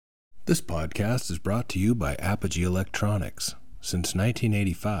This podcast is brought to you by Apogee Electronics. Since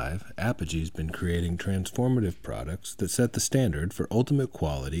 1985, Apogee's been creating transformative products that set the standard for ultimate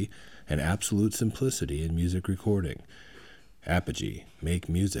quality and absolute simplicity in music recording. Apogee, make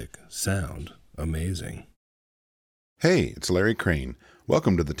music sound amazing. Hey, it's Larry Crane.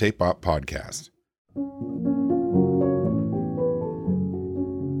 Welcome to the Tape Op Podcast.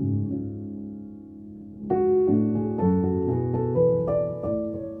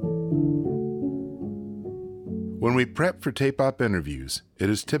 When we prep for Tape Op interviews, it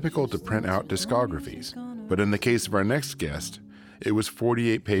is typical to print out discographies, but in the case of our next guest, it was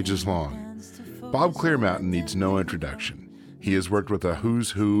 48 pages long. Bob Clearmountain needs no introduction. He has worked with a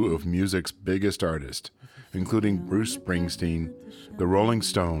who's who of music's biggest artists, including Bruce Springsteen, the Rolling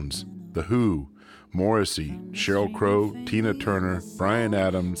Stones, The Who, Morrissey, Sheryl Crow, Tina Turner, Bryan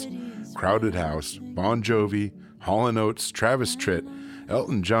Adams, Crowded House, Bon Jovi, Hall & Oates, Travis Tritt,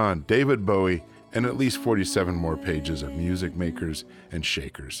 Elton John, David Bowie, and at least 47 more pages of music makers and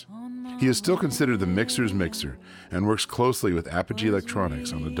shakers. He is still considered the mixer's mixer and works closely with Apogee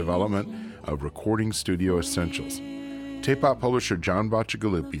Electronics on the development of recording studio essentials. Tape Op publisher John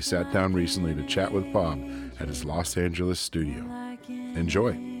Bacigalupi sat down recently to chat with Bob at his Los Angeles studio.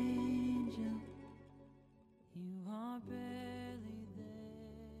 Enjoy.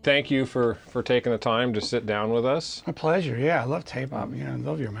 Thank you for taking the time to sit down with us. My pleasure. Yeah, I love Tape Op. I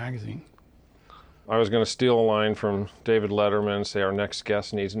love your magazine. I was going to steal a line from David Letterman and say our next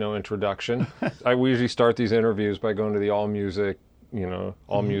guest needs no introduction. We usually start these interviews by going to the AllMusic,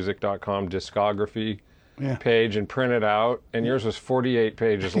 allmusic.com discography page and print it out, and yours was 48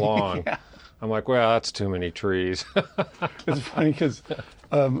 pages long. Yeah. I'm like, well, that's too many trees. It's funny because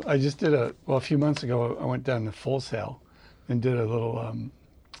I just did a few months ago, I went down to Full Sail and did a little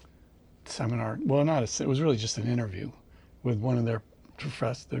seminar. Well, it was really just an interview with one of their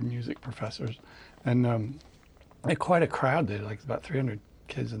music professors. And had quite a crowd there, like about 300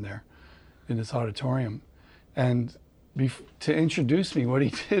 kids in there in this auditorium. And to introduce me, what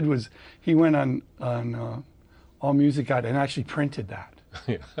he did was he went on AllMusic Guide and actually printed that,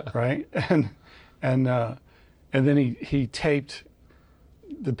 right? And then he taped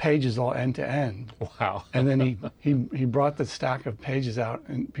the pages all end to end. Wow. And then he brought the stack of pages out,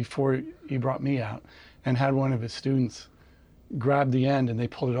 and before he brought me out, and had one of his students grab the end, and they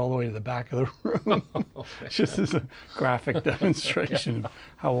pulled it all the way to the back of the room. Just as a graphic demonstration of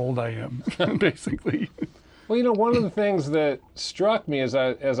how old I am, basically. Well, one of the things that struck me as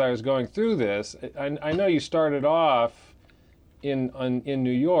I was going through this, I know you started off in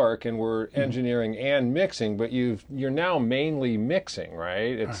New York and were engineering and mixing, but you're now mainly mixing,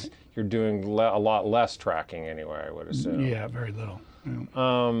 right? Right. You're doing a lot less tracking anyway, I would assume. Yeah, very little.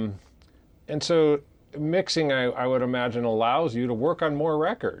 Yeah. And so mixing, I would imagine, allows you to work on more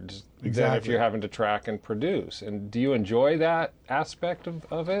records than if you're having to track and produce. And do you enjoy that aspect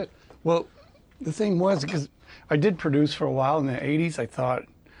of it? Well, the thing was, because I did produce for a while in the 80s, I thought,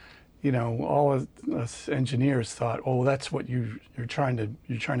 all of us engineers thought, oh, that's what you're trying to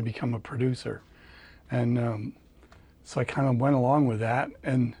become a producer. And so I kind of went along with that.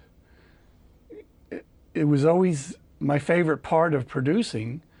 And it was always my favorite part of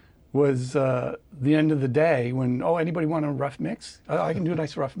producing was the end of the day when, anybody want a rough mix? I can do a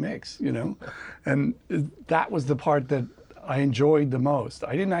nice rough mix, And that was the part that I enjoyed the most.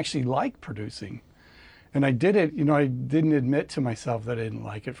 I didn't actually like producing. And I did it, I didn't admit to myself that I didn't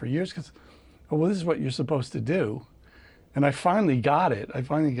like it for years because, this is what you're supposed to do. And I finally got it. I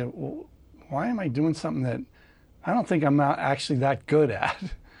finally go, well, why am I doing something that I don't think I'm not actually that good at?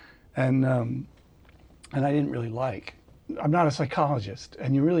 And I didn't really like. I'm not a psychologist,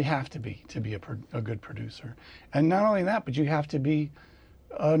 and you really have to be a good producer. And not only that, but you have to be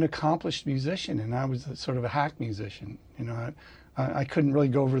an accomplished musician, and I was sort of a hack musician. I couldn't really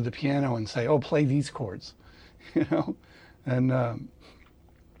go over to the piano and say, play these chords, And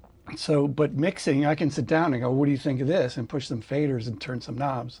but mixing, I can sit down and go, what do you think of this? And push some faders and turn some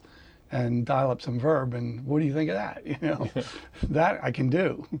knobs and dial up some verb, and what do you think of that? That I can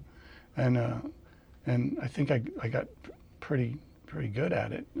do. And I think I got pretty good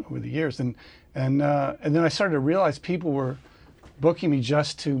at it over the years, and then I started to realize people were booking me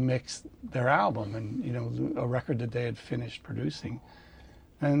just to mix their album and a record that they had finished producing,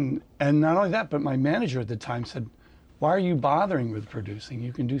 and not only that, but my manager at the time said, "Why are you bothering with producing?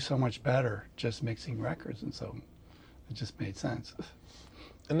 You can do so much better just mixing records." And so it just made sense.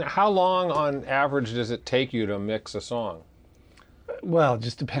 And how long on average does it take you to mix a song? Well, it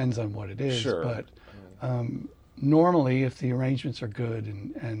just depends on what it is. Sure. But normally, if the arrangements are good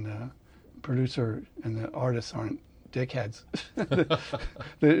and the producer and the artists aren't dickheads.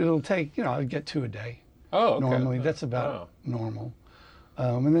 It'll take, I get 2 a day. Oh, okay. Normally, that's about normal.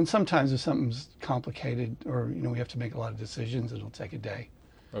 And then sometimes if something's complicated or, we have to make a lot of decisions, it'll take a day.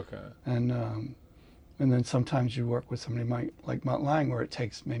 Okay. And then sometimes you work with somebody like Mutt Lange where it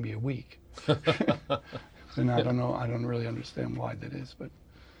takes maybe a week. And I don't know, I don't really understand why that is, but.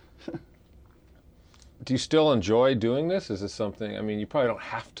 Do you still enjoy doing this? Is this something, you probably don't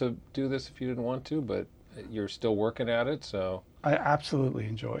have to do this if you didn't want to, but you're still working at it, so. I absolutely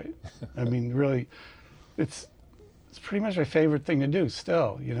enjoy it. Really, it's pretty much my favorite thing to do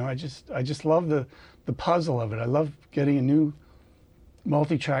still. I just love the puzzle of it. I love getting a new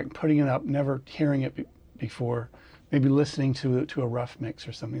multi-track, putting it up, never hearing it before, maybe listening to a rough mix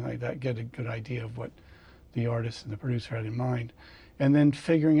or something like that, get a good idea of what the artist and the producer had in mind. And then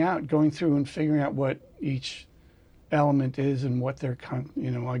going through and figuring out what each element is and what they're,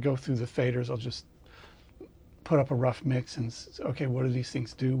 I go through the faders, I'll just put up a rough mix and okay, what do these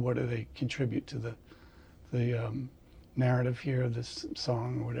things do? What do they contribute to the narrative here of this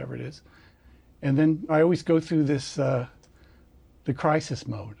song or whatever it is? And then I always go through this, the crisis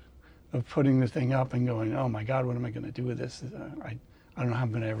mode of putting the thing up and going, oh my God, what am I going to do with this? I don't know how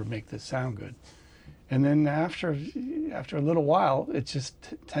I'm going to ever make this sound good. And then after a little while, it just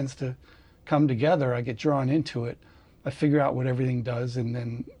tends to come together. I get drawn into it. I figure out what everything does, and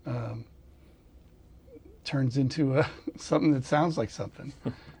then turns into something that sounds like something.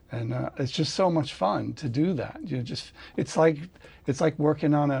 And it's just so much fun to do that. It's like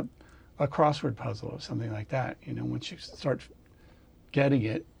working on a crossword puzzle or something like that. Once you start getting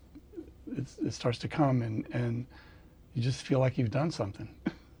it, it starts to come, and you just feel like you've done something.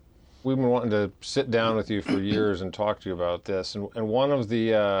 We've been wanting to sit down with you for years and talk to you about this. And one of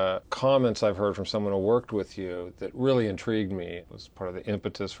the comments I've heard from someone who worked with you that really intrigued me, it was part of the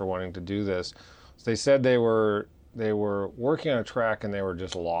impetus for wanting to do this. They said they were working on a track and they were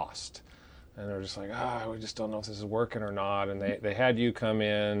just lost. And they were just like, we just don't know if this is working or not. And they had you come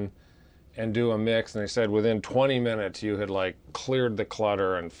in and do a mix. And they said within 20 minutes you had cleared the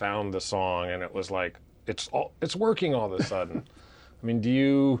clutter and found the song. And it was like, it's working all of a sudden. Do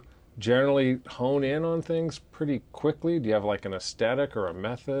you generally hone in on things pretty quickly? Do you have an aesthetic or a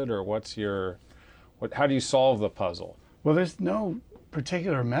method, or how do you solve the puzzle? Well, there's no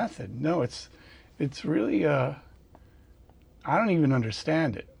particular method. No, it's really, I don't even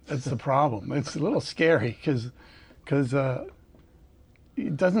understand it. That's the problem. It's a little scary because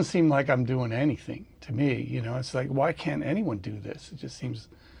it doesn't seem like I'm doing anything to me. It's like, why can't anyone do this? It just seems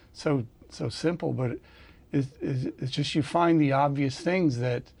so simple, but it's just you find the obvious things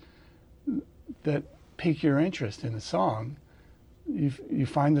that pique your interest in the song. You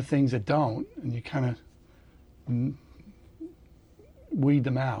find the things that don't, and you kind of weed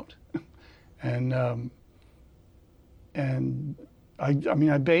them out. And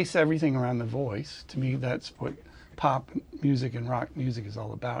I base everything around the voice. To me, that's what pop music and rock music is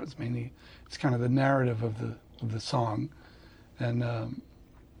all about. It's kind of the narrative of the song, and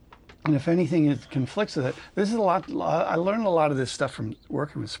if anything it conflicts with it. This is a lot. I learned a lot of this stuff from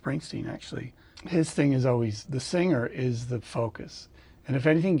working with Springsteen. Actually, his thing is always the singer is the focus, and if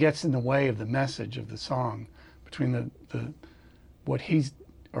anything gets in the way of the message of the song, between the what he's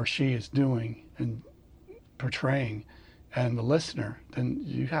or she is doing and portraying and the listener, then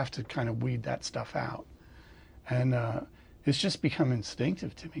you have to kind of weed that stuff out. And it's just become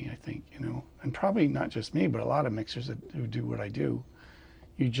instinctive to me, I think, and probably not just me, but a lot of mixers who do what I do.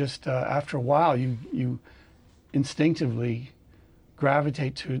 You just, after a while, you instinctively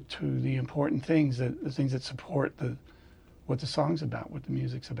gravitate to the important things, the things that support what the song's about, what the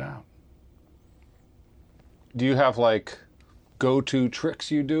music's about. Do you have go-to tricks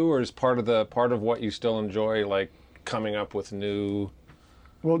you do, or is part of what you still enjoy coming up with new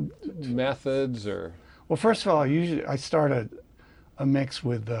methods? Or well, first of all, I start a mix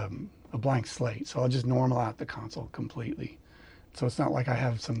with a blank slate, so I'll just normal out the console completely. So it's not like I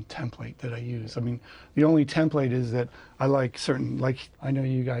have some template that I use. The only template is that I like certain, I know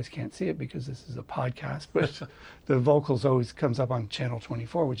you guys can't see it because this is a podcast, but the vocals always comes up on channel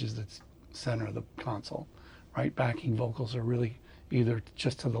 24, which is the center of the console, right? Backing vocals are really either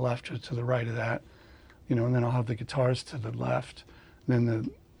just to the left or to the right of that, and then I'll have the guitars to the left, then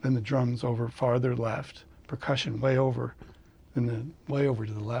the drums over farther left, percussion way over, then way over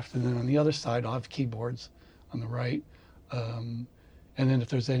to the left, and then on the other side I'll have keyboards on the right. And then if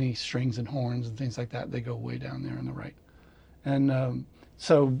there's any strings and horns and things like that, they go way down there on the right. And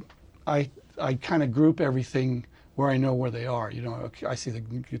so I kind of group everything where I know where they are. I see the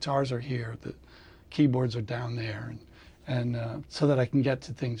guitars are here, the keyboards are down there, and so that I can get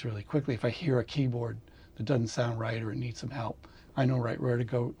to things really quickly. If I hear a keyboard it doesn't sound right or it needs some help, I know right where to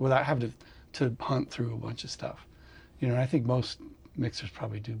go without having to hunt through a bunch of stuff. You know, I think most mixers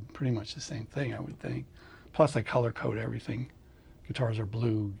probably do pretty much the same thing, I would think. Plus, I color code everything. Guitars are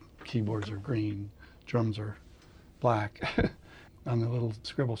blue, keyboards are green, drums are black on the little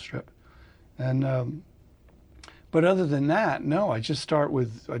scribble strip. And but other than that, no, I just start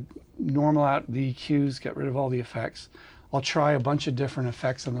with normal out the EQs, get rid of all the effects. I'll try a bunch of different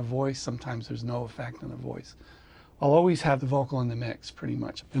effects on the voice. Sometimes there's no effect on the voice. I'll always have the vocal in the mix, pretty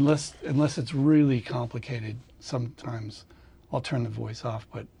much. Unless it's really complicated, sometimes I'll turn the voice off,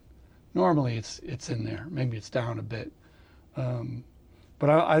 but normally it's in there. Maybe it's down a bit. But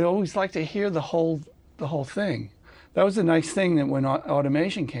I always like to hear the whole thing. That was a nice thing that when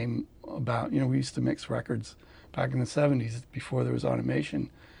automation came about, you know, we used to mix records back in the 70s before there was automation.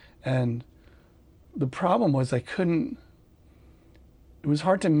 And the problem was it was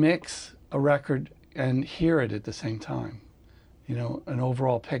hard to mix a record and hear it at the same time, you know, an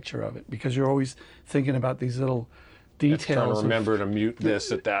overall picture of it, because you're always thinking about these little details. Trying to remember to mute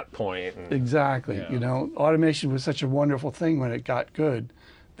this at that point. And, exactly. yeah. You know, automation was such a wonderful thing when it got good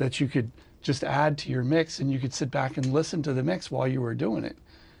that you could just add to your mix and you could sit back and listen to the mix while you were doing it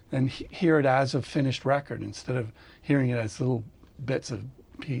and hear it as a finished record instead of hearing it as little bits of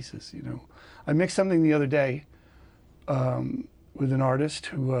pieces, you know. I mixed something the other day with an artist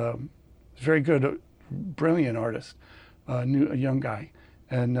who is very good, brilliant artist, a young guy.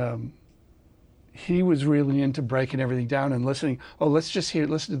 And he was really into breaking everything down and listening. Oh, let's just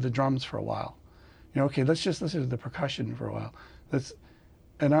listen to the drums for a while. You know, okay, let's just listen to the percussion for a while.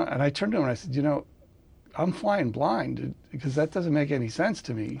 And I turned to him and I said, you know, I'm flying blind because that doesn't make any sense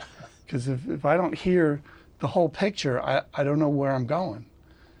to me. Because if I don't hear the whole picture, I don't know where I'm going.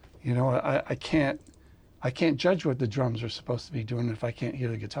 You know, I can't judge what the drums are supposed to be doing if I can't hear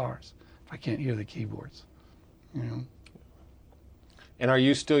the guitars, if I can't hear the keyboards, you know. And are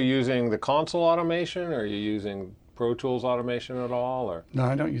you still using the console automation, or are you using Pro Tools automation at all? Or? No,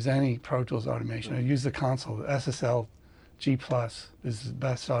 I don't use any Pro Tools automation. I use the console. The SSL G Plus is the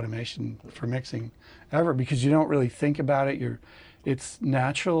best automation for mixing ever because you don't really think about it. It's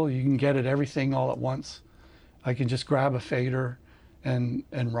natural. You can get at everything all at once. I can just grab a fader and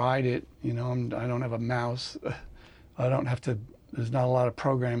ride it. You know, I don't have a mouse. I don't have to. There's not a lot of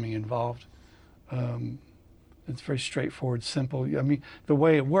programming involved. It's very straightforward, simple. I mean, the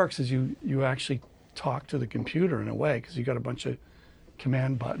way it works is you actually talk to the computer in a way because you got a bunch of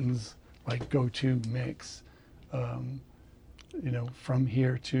command buttons like go to, mix, you know, from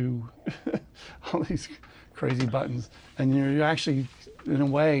here to all these crazy buttons, and you're actually in a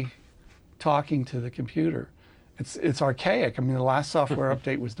way talking to the computer. It's archaic. I mean, the last software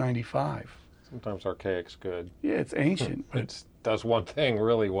update was 95. Sometimes archaic's good. Yeah, it's ancient, but It does one thing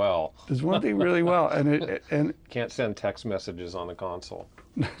really well. there's one thing really well, and Can't send text messages on the console.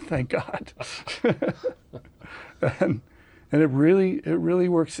 thank God. and it really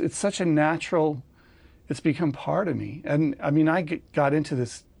works. It's such a natural. It's become part of me. And I mean, I got into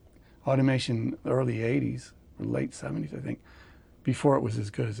this automation in the early '80s or late '70s, I think, before it was as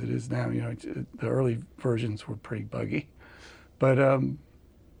good as it is now. You know, the early versions were pretty buggy, but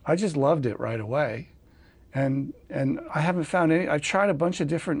I just loved it right away. And I haven't found any. I've tried a bunch of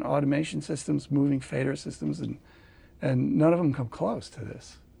different automation systems, moving fader systems, and none of them come close to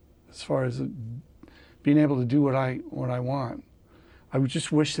this, as far as being able to do what I want. I would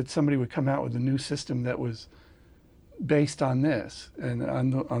just wish that somebody would come out with a new system that was based on this and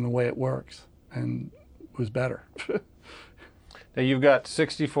on the way it works and was better. Now you've got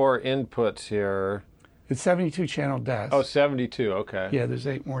 64 inputs here. It's 72 channel DES. Oh, 72, okay. Yeah, there's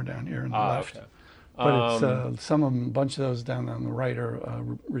 8 more down here on the left. Okay. But it's some of them, a bunch of those down on the right are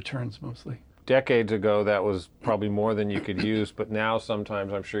returns mostly. Decades ago, that was probably more than you could use, but now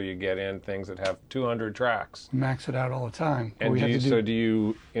sometimes I'm sure you get in things that have 200 tracks. Max it out all the time. And do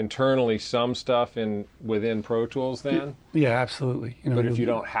you internally sum stuff within Pro Tools then? Yeah, absolutely. You know, But if you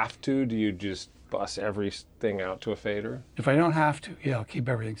don't have to, do you just bus everything out to a fader? If I don't have to, yeah, I'll keep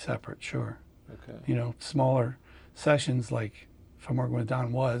everything separate, sure. Okay. You know, smaller sessions like if I'm working with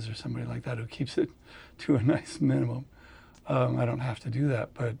Don Was or somebody like that who keeps it to a nice minimum, I don't have to do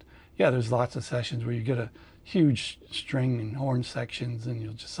that. But yeah, there's lots of sessions where you get a huge string and horn sections and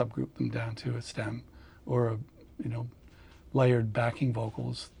you'll just subgroup them down to a stem or layered backing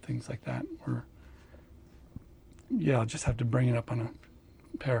vocals, things like that. Or yeah, I'll just have to bring it up on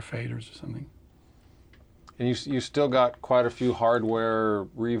a pair of faders or something. And you still got quite a few hardware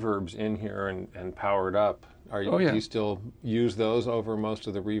reverbs in here and powered up. Do you still use those over most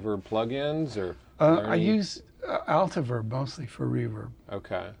of the reverb plugins, or? I use Altiverb mostly for reverb.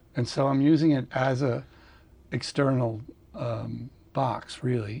 Okay. And so I'm using it as a external box,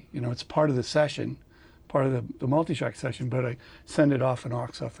 really. You know, it's part of the session, part of the multi-track session, but I send it off an aux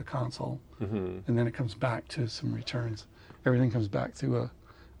off the console, and then it comes back to some returns. Everything comes back to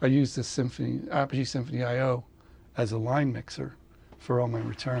I use this Apogee Symphony I/O as a line mixer for all my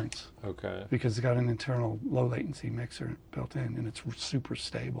returns. Okay. Because it's got an internal low latency mixer built in, and it's super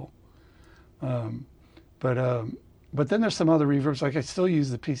stable. But then there's some other reverbs. Like I still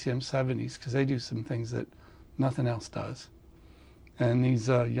use the PCM 70s because they do some things that nothing else does. And these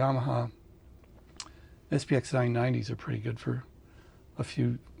Yamaha SPX 990s are pretty good for a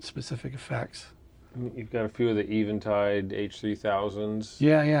few specific effects. You've got a few of the Eventide H3000s.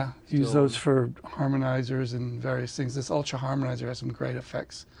 Yeah. Use Still- those for harmonizers and various things. This Ultra Harmonizer has some great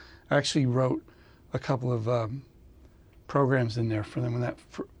effects. I actually wrote a couple of programs in there for them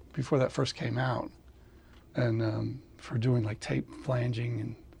before that first came out, and for doing like tape flanging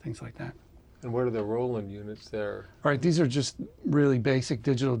and things like that. And what are the Roland units there? All right, these are just really basic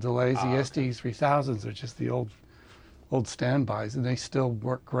digital delays. The okay. SD3000s are just the old standbys, and they still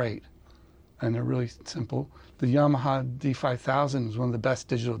work great. And they're really simple. The Yamaha D5000 was one of the best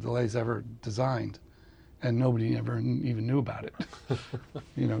digital delays ever designed, and nobody ever even knew about it.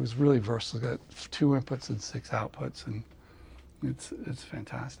 You know, it was really versatile. Got 2 inputs and 6 outputs, and it's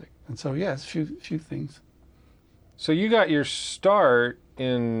fantastic. And so yeah, it's a few things. So you got your start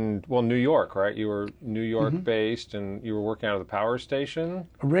in, New York, right? You were New York based, and you were working out of the power station?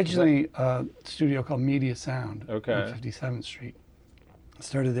 Originally, a studio called Media Sound Okay. on 57th Street. I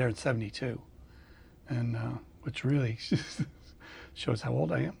started there in '72, and which really shows how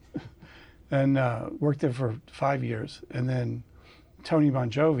old I am. And worked there for 5 years. And then Tony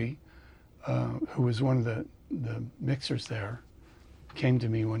Bon Jovi, who was one of the mixers there, came to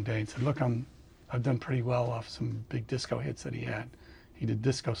me one day and said, "Look, I've done pretty well off some big disco hits that he had. He did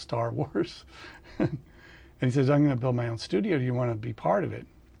Disco Star Wars." And he says, "I'm going to build my own studio. Do you want to be part of it?"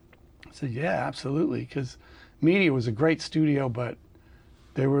 I said, "Yeah, absolutely," because Media was a great studio, but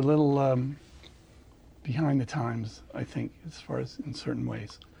they were a little behind the times, I think, as far as in certain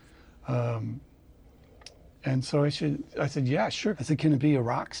ways. And so I said, "Yeah, sure." I said, "Can it be a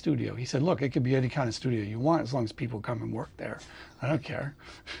rock studio?" He said, "Look, it could be any kind of studio you want as long as people come and work there. I don't care."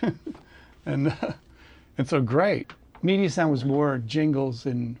 And so great. Media Sound was more jingles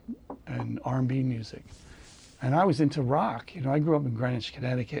and R&B music. And I was into rock. You know, I grew up in Greenwich,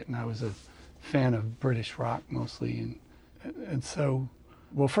 Connecticut, and I was a fan of British rock mostly. And so,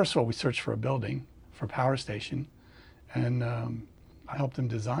 well, first of all, we searched for a building for a power station, and I helped him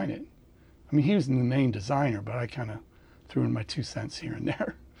design it. I mean, he was the main designer, but I kind of threw in my 2 cents here and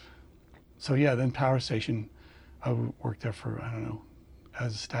there. So yeah, then power station, I worked there for, I don't know,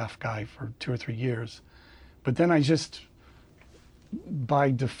 as a staff guy for 2 or 3 years. But then I just, by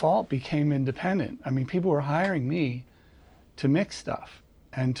default, became independent. I mean, people were hiring me to mix stuff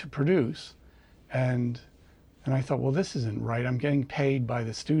and to produce. And I thought, well, this isn't right. I'm getting paid by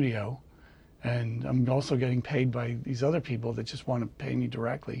the studio, and I'm also getting paid by these other people that just want to pay me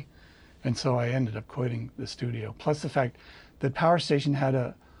directly. And so I ended up quitting the studio. Plus the fact that Power Station had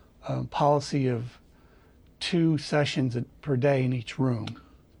a policy of 2 sessions per day in each room.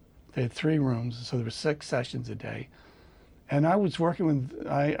 They had 3 rooms, so there were 6 sessions a day. And I was working with,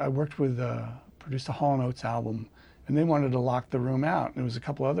 I worked with, produced a Hall & Oates album, and they wanted to lock the room out. And there was a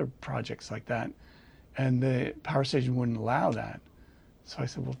couple other projects like that. And the Power Station wouldn't allow that. So I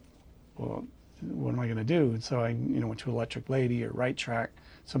said, well, what am I going to do? And so I went to Electric Lady or Right Track,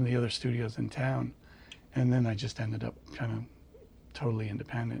 some of the other studios in town. And then I just ended up kind of totally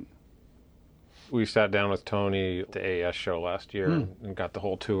independent. We sat down with Tony at the AES show last year and got the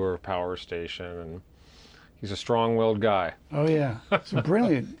whole tour of Power Station, and he's a strong-willed guy. Oh, yeah. He's a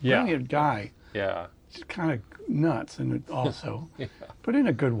brilliant guy. Yeah. Just kind of nuts and also, Yeah. but in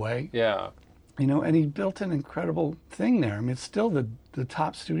a good way. Yeah. You know, and he built an incredible thing there. I mean, it's still the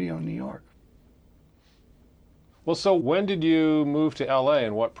top studio in New York. Well, so when did you move to LA,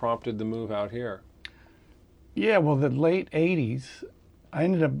 and what prompted the move out here? Yeah, well, the late 80s, I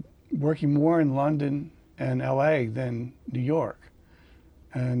ended up working more in London and LA than New York.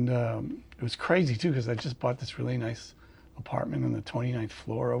 And it was crazy, too, because I just bought this really nice apartment on the 29th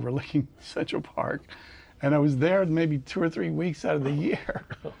floor overlooking Central Park. And I was there maybe 2 or 3 weeks out of the year.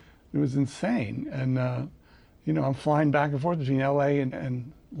 It was insane. And, I'm flying back and forth between LA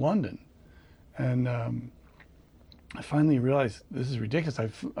and London. And I finally realized this is ridiculous.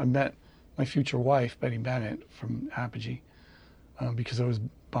 I met my future wife, Betty Bennett, from Apogee, because I was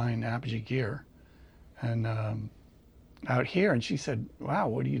buying Apogee gear. And out here, and she said, "Wow,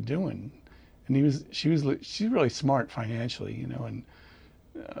 what are you doing?" And she's really smart financially, and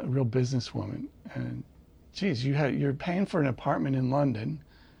a real businesswoman. And geez, you're paying for an apartment in London,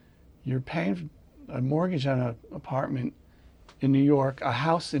 you're paying a mortgage on an apartment in New York, a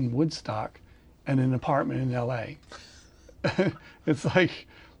house in Woodstock, and an apartment in LA. It's like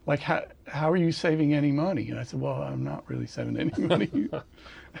how are you saving any money? And I said, well, I'm not really saving any money.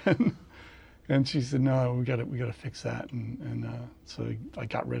 and she said, no, we got to fix that. And so I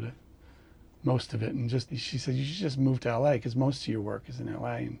got rid of most of it, and she said, you should just move to LA because most of your work is in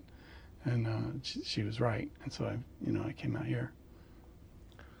LA. And she was right. And so I came out here.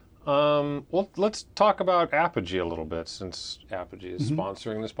 Well, let's talk about Apogee a little bit, since Apogee is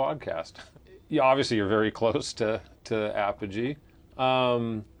sponsoring this podcast. Obviously, you're very close to Apogee.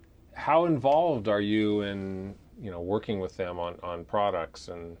 How involved are you in working with them on products?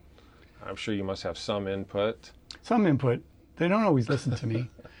 And I'm sure you must have some input. Some input. They don't always listen to me,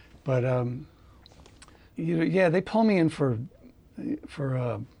 but they pull me in for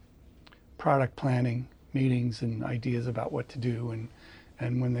product planning meetings and ideas about what to do,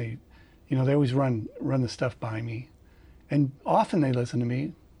 and when they always run the stuff by me, and often they listen to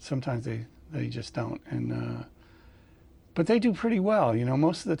me. Sometimes they just don't, and but they do pretty well.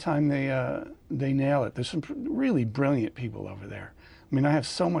 Most of the time they nail it. There's some really brilliant people over there. I mean, I have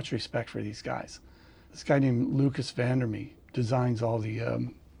so much respect for these guys. This guy named Lucas Vandermee designs all the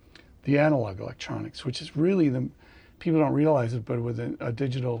analog electronics, which is really people don't realize it, but with a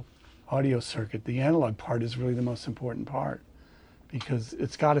digital audio circuit, the analog part is really the most important part, because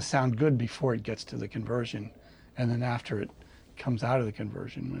it's got to sound good before it gets to the conversion, and then after it comes out of the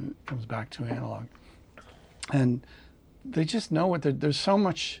conversion, when it comes back to analog. And they just know there's so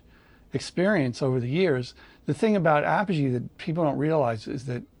much experience over the years. The thing about Apogee that people don't realize is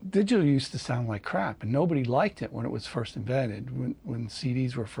that digital used to sound like crap, and nobody liked it when it was first invented, when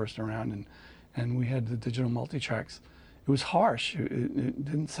CDs were first around and we had the digital multitracks. It was harsh. It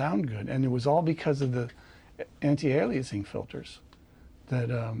didn't sound good, and it was all because of the anti-aliasing filters.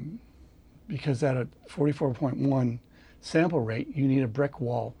 Because at a 44.1 sample rate, you need a brick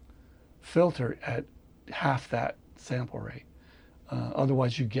wall filter at half that sample rate.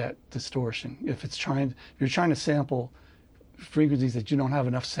 Otherwise, you get distortion. If you're trying to sample frequencies that you don't have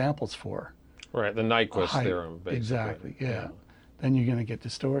enough samples for. Right, the Nyquist theorem, basically. Exactly, yeah. Then you're going to get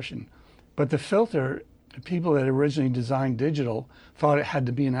distortion. But the filter, the people that originally designed digital thought it had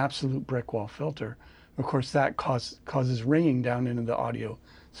to be an absolute brick wall filter. Of course, that causes ringing down into the audio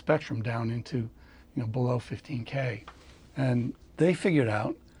spectrum, down into below 15K. And they figured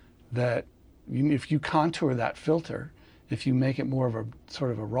out that if you contour that filter, if you make it more of a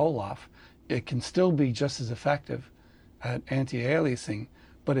sort of a roll-off, it can still be just as effective at anti-aliasing,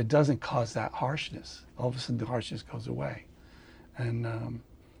 but it doesn't cause that harshness. All of a sudden, the harshness goes away. And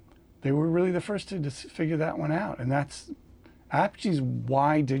they were really the first to figure that one out. And that's Apogee's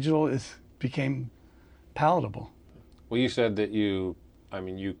why digital became palatable. Well, you said that you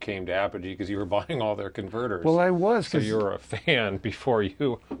came to Apogee because you were buying all their converters. Well, I was. So you were a fan before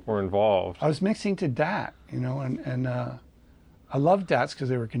you were involved. I was mixing to DAT, and I loved DATs because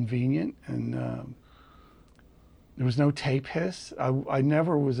they were convenient, and there was no tape hiss. I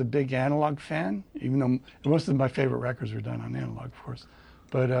never was a big analog fan, even though most of my favorite records were done on analog, of course.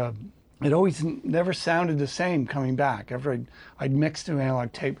 But it always never sounded the same coming back. After I'd mixed to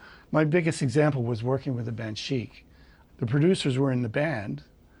analog tape. My biggest example was working with the band Chic. The producers were in the band,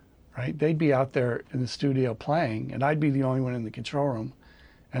 right? They'd be out there in the studio playing, and I'd be the only one in the control room.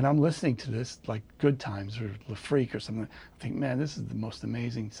 And I'm listening to this like Good Times or Le Freak or something. I think, man, this is the most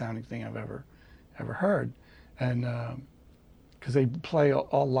amazing sounding thing I've ever heard. And because they play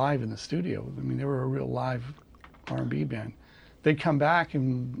all live in the studio. I mean, they were a real live R&B band. They'd come back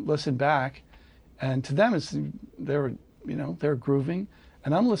and listen back, and to them, they were grooving.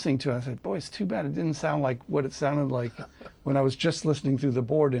 And I'm listening to it, I said, boy, it's too bad it didn't sound like what it sounded like when I was just listening through the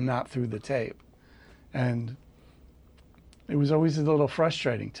board and not through the tape. And it was always a little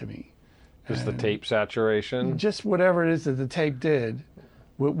frustrating to me. Just the tape saturation? Just whatever it is that the tape did,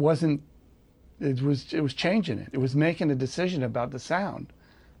 it was changing it. It was making a decision about the sound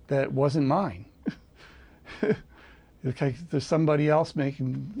that wasn't mine. Okay, there's somebody else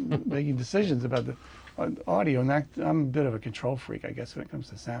making decisions about the audio, and that, I'm a bit of a control freak, I guess, when it comes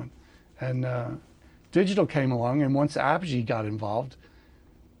to sound. And digital came along, and once Apogee got involved,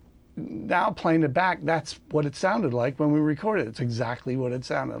 now playing it back, that's what it sounded like when we recorded it. It's exactly what it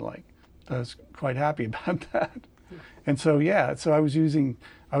sounded like. I was quite happy about that. And so, I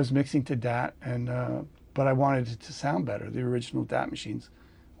was mixing to DAT, but I wanted it to sound better. The original DAT machines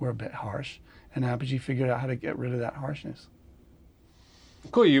were a bit harsh, and Apogee figured out how to get rid of that harshness.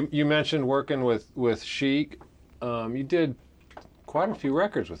 Cool. You mentioned working with Chic. You did quite a few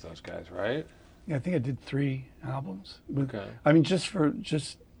records with those guys, right? Yeah, I think I did 3 albums. Okay. I mean, just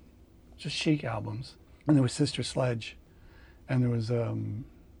Chic albums. And there was Sister Sledge, and there was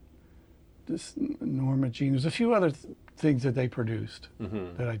this Norma Jean. There's a few other things that they produced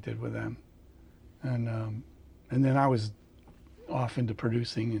that I did with them, and then I was off into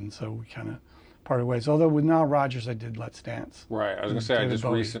producing, and so we kind of parted ways. Although with Nile Rodgers, I did Let's Dance. Right. I was going to say, I David just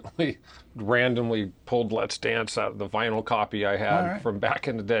Bowie. recently randomly pulled Let's Dance out of the vinyl copy I had All right. from back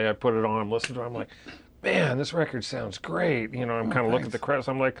in the day. I put it on, listened to it. I'm like, man, this record sounds great. You know, I'm kind of looking at the thanks. credits.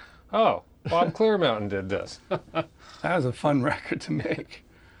 I'm like, oh, Bob Clearmountain did this. That was a fun record to make.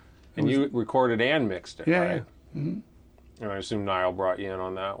 And you recorded and mixed it, Yeah, right? Yeah. Mm-hmm. And I assume Niall brought you in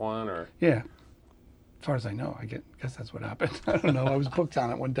on that one, or? Yeah. As far as I know, I guess that's what happened. I don't know. I was booked on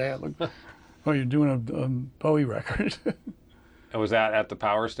it one day. I looked, oh, you're doing a Bowie record. And was that at the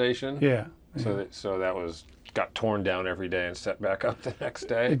power station? Yeah. So that was got torn down every day and set back up the next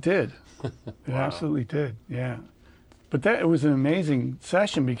day? It did. It absolutely did. Yeah. But it was an amazing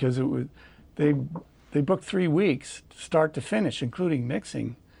session because they booked 3 weeks, start to finish, including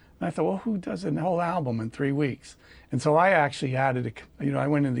mixing. And I thought, well, who does a whole album in 3 weeks? And so I actually added, I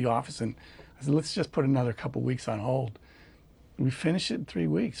went into the office and I said, let's just put another couple weeks on hold. We finished it in 3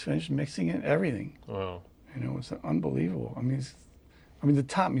 weeks, finished mixing it, everything. Wow. It was unbelievable. I mean, the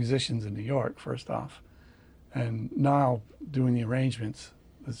top musicians in New York, first off, and Niall doing the arrangements.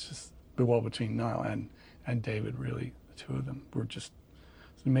 It's just between Niall and David, really, the two of them were just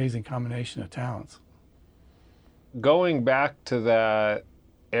it's an amazing combination of talents. Going back to that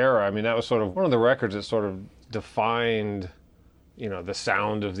era, I mean, that was sort of one of the records that sort of defined, the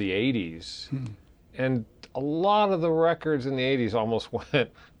sound of the 80s. And a lot of the records in the 80s almost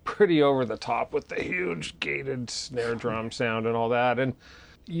went pretty over the top with the huge gated snare drum sound and all that. And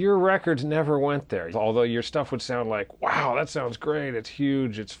your records never went there. Although your stuff would sound like, wow, that sounds great. It's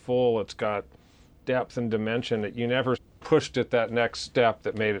huge, it's full, it's got depth and dimension. That you never pushed it that next step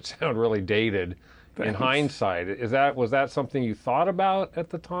that made it sound really dated. In hindsight, was that something you thought about at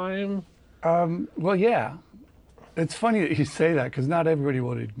the time? Well, yeah. It's funny that you say that because not everybody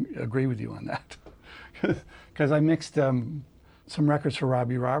would agree with you on that. Because I mixed some records for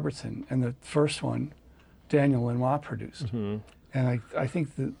Robbie Robertson, and the first one, Daniel Lanois produced. Mm-hmm. And I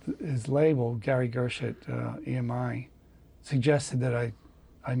think that his label, Gary Gersh at EMI, suggested that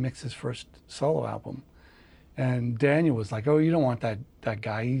I mix his first solo album. And Daniel was like, oh, you don't want that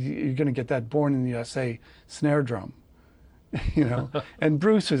guy. You're going to get that Born in the USA snare drum. And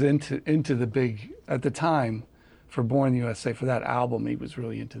Bruce was into the big, at the time, for Born in the USA, for that album, he was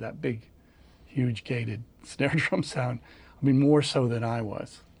really into that big, huge gated snare drum sound. I mean, more so than I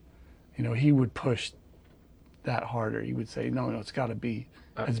was. He would push that harder. He would say, no, it's got to be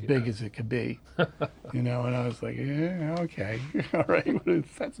as big as it could be. And I was like, yeah, okay, all right,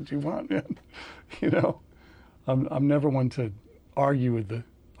 if that's what you want, man. I'm never one to argue with the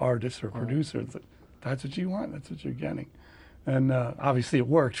artist or producer. It's like, that's what you want, that's what you're getting. And obviously it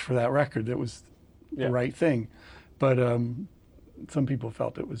worked for that record. That was the right thing. But some people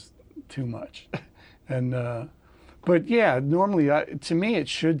felt it was too much. And but yeah, normally to me it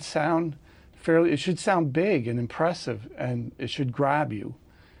should sound big and impressive, and it should grab you.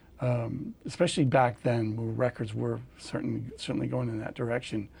 Especially back then, where records were certainly going in that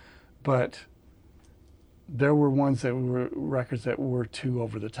direction. But there were records that were too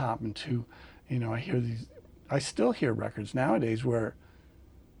over the top and too, I still hear records nowadays where,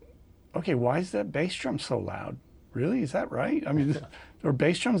 okay, why is that bass drum so loud? Really? Is that right? I mean, are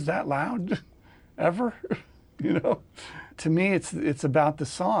bass drums that loud ever? To me, it's about the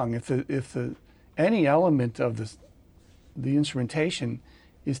song. If any element of the instrumentation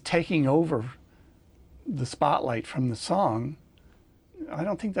is taking over the spotlight from the song, I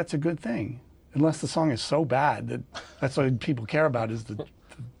don't think that's a good thing. Unless the song is so bad that's all people care about is the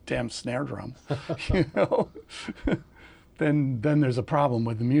damn snare drum, then there's a problem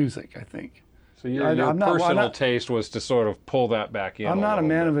with the music, I think. So your personal taste was to sort of pull that back in. I'm not a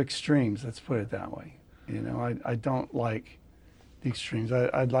man of extremes, let's put it that way. I don't like the extremes.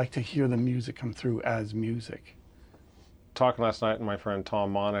 I'd like to hear the music come through as music. Talking last night with my friend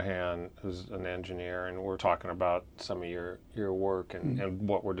Tom Monahan, who's an engineer, and we're talking about some of your work and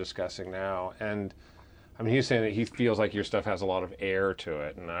what we're discussing now. And I mean, he was saying that he feels like your stuff has a lot of air to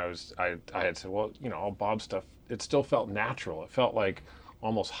it. And I had said, well, all Bob's stuff, it still felt natural. It felt like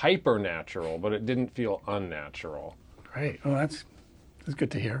almost hyper natural, but it didn't feel unnatural. Great. Well, that's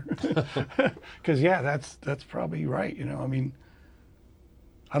good to hear. Because that's probably right. I mean,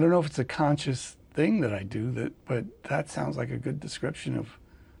 I don't know if it's a conscious thing that I do, but that sounds like a good description of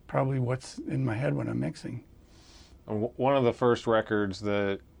probably what's in my head when I'm mixing. And one of the first records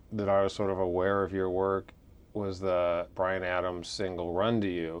that that I was sort of aware of your work was the Bryan Adams single "Run to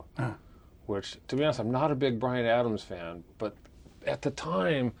You," which, to be honest, I'm not a big Bryan Adams fan, but at the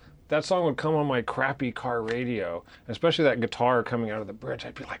time, that song would come on my crappy car radio, and especially that guitar coming out of the bridge.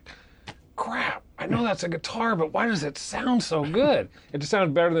 I'd be like, crap, I know that's a guitar, but why does it sound so good? It just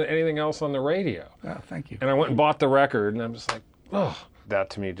sounded better than anything else on the radio. Oh, thank you. And I went and bought the record, and I'm just like, oh. That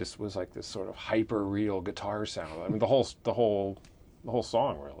to me just was like this sort of hyper-real guitar sound. I mean, the whole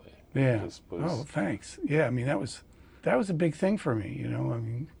song really. Yeah. was Oh, thanks. Yeah, I mean, that was a big thing for me, you know. I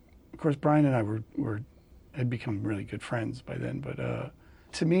mean, of course, Bryan and I had become really good friends by then, but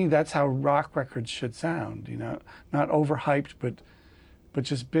to me, that's how rock records should sound, you know, not overhyped, but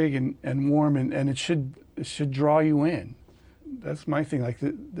just big and warm, and it should draw you in. That's my thing. Like,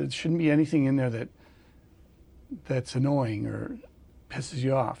 there shouldn't be anything in there that's annoying or pisses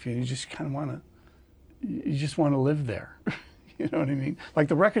you off. You just kind of want to live there. You know what I mean? Like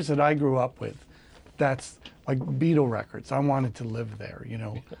the records that I grew up with, that's like Beatle records. I wanted to live there, you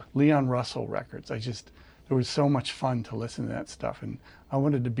know. Leon Russell records. There was so much fun to listen to that stuff, and I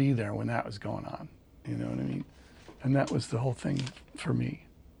wanted to be there when that was going on. You know what I mean? And that was the whole thing for me.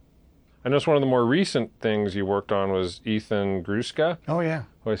 I noticed one of the more recent things you worked on was Ethan Gruska. Oh, yeah.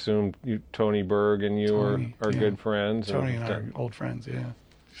 I assume Tony Berg and you are good friends. Tony and I are old friends, yeah.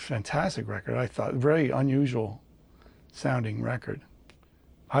 Fantastic record, I thought. Very unusual sounding record.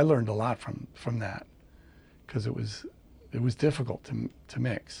 I learned a lot from that because it was difficult to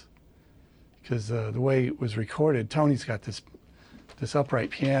mix. Because the way it was recorded, Tony's got this upright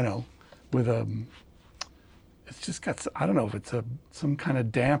piano with it's just got, I don't know if it's some kind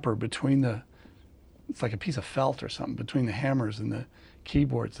of damper between it's like a piece of felt or something between the hammers and the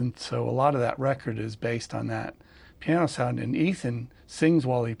keyboards. And so a lot of that record is based on that piano sound. And Ethan sings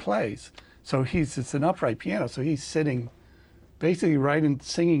while he plays. So it's an upright piano. So he's sitting basically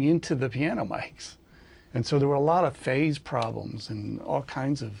singing into the piano mics. And so there were a lot of phase problems and all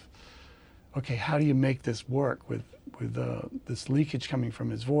kinds of, okay, how do you make this work with this leakage coming from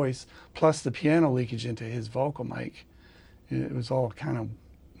his voice, plus the piano leakage into his vocal mic? It was all kind of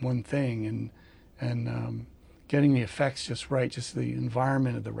one thing, and getting the effects just right, just the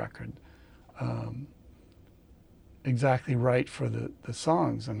environment of the record, exactly right for the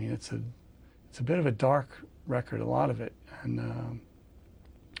songs. I mean, it's a bit of a dark record, a lot of it, and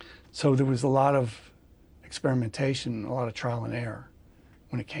so there was a lot of experimentation, a lot of trial and error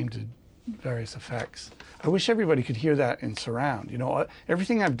when it came to various effects. I wish everybody could hear that in surround. You know,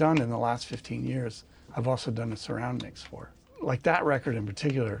 everything I've done in the last 15 years, I've also done a surround mix for. Like that record in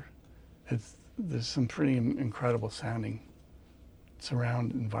particular, there's some pretty incredible sounding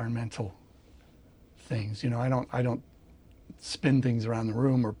surround environmental things. You know, I don't spin things around the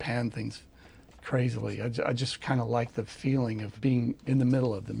room or pan things crazily. I just kind of like the feeling of being in the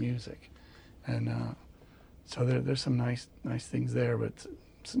middle of the music, and so there's some nice things there, but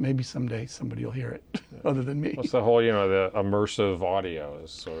maybe someday somebody will hear it other than me. What's the whole, you know, the immersive audio is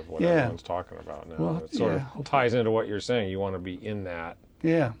sort of what everyone's talking about now. Well, it sort of ties into what you're saying. You want to be in that.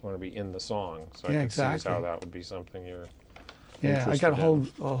 Yeah. You want to be in the song. So I Yeah, can exactly. see how that would be something you're Yeah, I interested got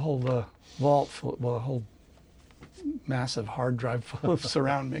a whole vault full, a whole massive hard drive full of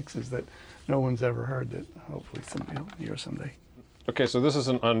surround mixes that no one's ever heard, that hopefully somebody will hear someday. Okay, so this is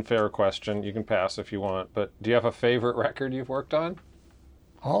an unfair question. You can pass if you want, but do you have a favorite record you've worked on?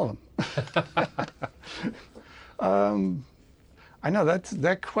 All of them. I know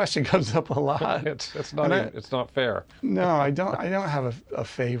that question comes up a lot. It's not fair. No, I don't have a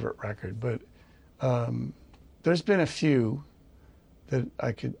favorite record, but there's been a few that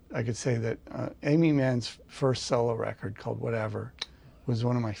I could say that Amy Mann's first solo record called Whatever was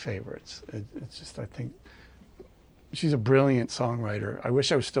one of my favorites. It's just, I think she's a brilliant songwriter. I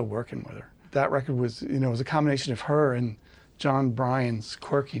wish I was still working with her. That record was, it was a combination of her and John Bryan's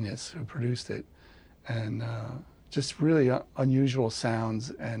quirkiness, who produced it, and just really unusual sounds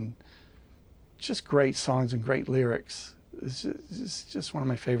and just great songs and great lyrics. It's just one of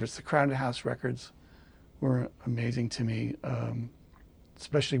my favorites. The Crowded House records were amazing to me,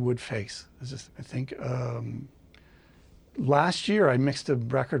 especially Woodface. I think last year I mixed a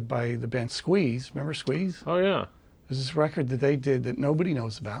record by the band Squeeze. Remember Squeeze? Oh yeah. There's this record that they did that nobody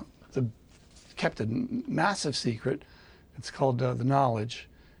knows about. Kept a massive secret. It's called The Knowledge,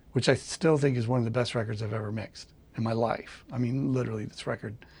 which I still think is one of the best records I've ever mixed in my life. I mean, literally, this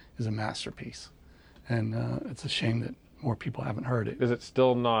record is a masterpiece. And it's a shame that more people haven't heard it. Is it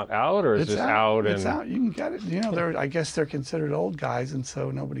still not out, or is it out? It's out. You can get it. I guess they're considered old guys, and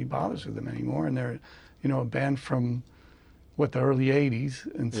so nobody bothers with them anymore. And they're, a band from, the early 80s.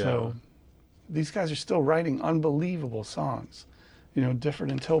 And so these guys are still writing unbelievable songs.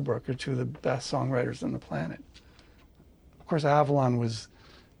 Difford and Tilbrook are two of the best songwriters on the planet. Of course, Avalon was,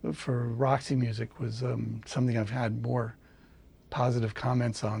 for Roxy Music, was something I've had more positive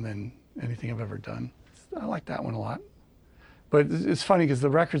comments on than anything I've ever done. I like that one a lot. But it's funny because the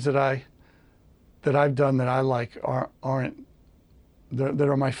records that I've done that I like aren't that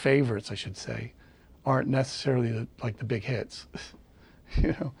are my favorites, I should say, aren't necessarily like the big hits.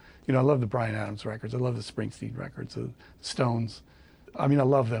 I love the Bryan Adams records. I love the Springsteen records, the Stones. I mean, I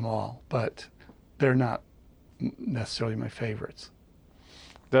love them all, but they're not necessarily my favorites.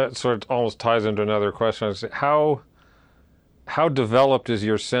 That sort of almost ties into another question. How developed is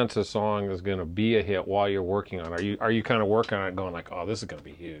your sense a song is going to be a hit while you're working on it? Are you kind of working on it going like, oh, this is going to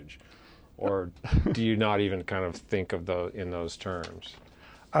be huge? Or do you not even kind of think of in those terms?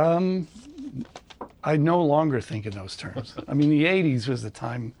 I no longer think in those terms. I mean, the 80s was the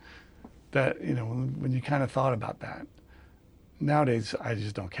time that, when you kind of thought about that. Nowadays, I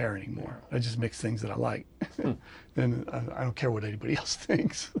just don't care anymore. I just mix things that I like. And I don't care what anybody else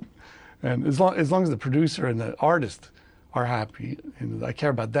thinks. And as long as the producer and the artist are happy, I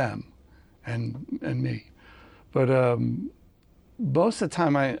care about them and me. But most of the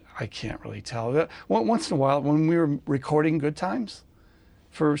time, I can't really tell. Once in a while, when we were recording Good Times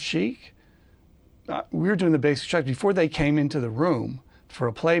for Chic, we were doing the basic track. Before they came into the room for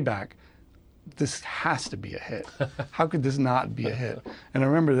a playback, this has to be a hit. How could this not be a hit? And I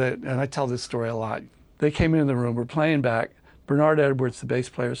remember that, and I tell this story a lot. They came into the room, we're playing back. Bernard Edwards, the bass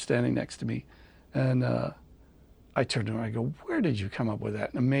player, is standing next to me. And I turned to him and I go, where did you come up with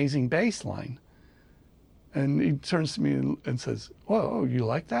that amazing bass line? And he turns to me and says, whoa, you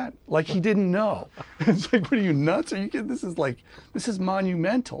like that? Like he didn't know. It's like, what are you, nuts? Are you kidding? This is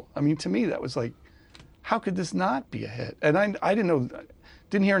monumental. I mean, to me, that was like, how could this not be a hit? And I didn't know,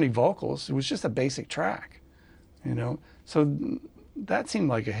 didn't hear any vocals. It was just a basic track, So that seemed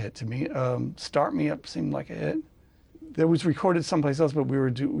like a hit to me. Start Me Up seemed like a hit. It was recorded someplace else, but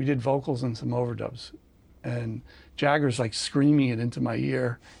we did vocals and some overdubs. And Jagger's like screaming it into my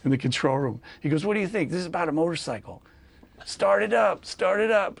ear in the control room. He goes, what do you think? This is about a motorcycle. Start it up, start it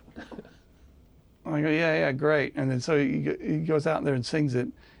up. I go, yeah, great. And then so he goes out there and sings it.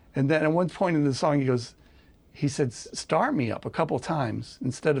 And then at one point in the song, he said, start me up a couple times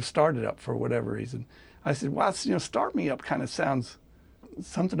instead of start it up for whatever reason. I said, well, start me up kind of sounds,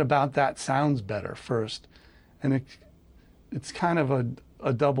 something about that sounds better first. And it's kind of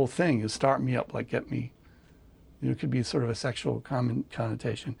a double thing. You start me up, like get me, it could be sort of a sexual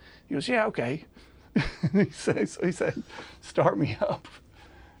connotation. He goes, yeah, okay. He said, start me up.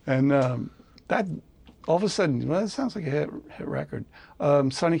 And that, all of a sudden, well, that sounds like a hit record.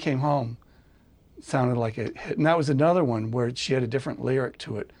 Sonny Came Home sounded like a hit. And that was another one where she had a different lyric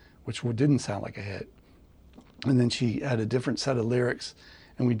to it, which didn't sound like a hit. And then she had a different set of lyrics,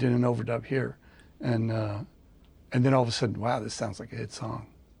 and we did an overdub here. And then all of a sudden, wow, this sounds like a hit song.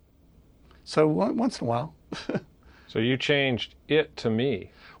 So once in a while. So you changed it to me.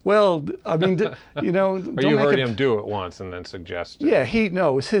 Well, I mean, Or you heard him do it once and then suggested. Yeah, it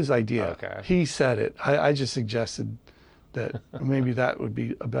was his idea. Okay. He said it. I just suggested that maybe that would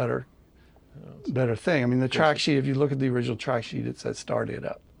be a better thing. I mean, the track sheet, if you look at the original track sheet, it says start it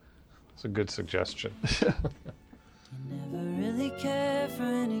up. It's a good suggestion. You never really care for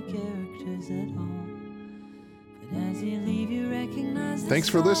any characters at all. But as you leave, you recognize. Thanks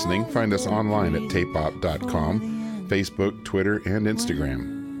for listening. Find us online at tapepop.com, Facebook, Twitter, and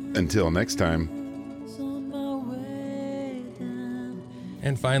Instagram. Until next time.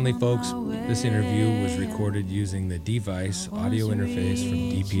 And finally, folks, this interview was recorded using the Device audio interface from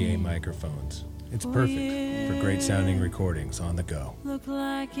DPA microphones. It's perfect for great sounding recordings on the go. Look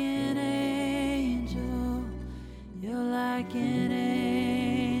like an angel. You're like an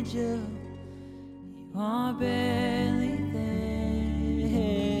angel. You are barely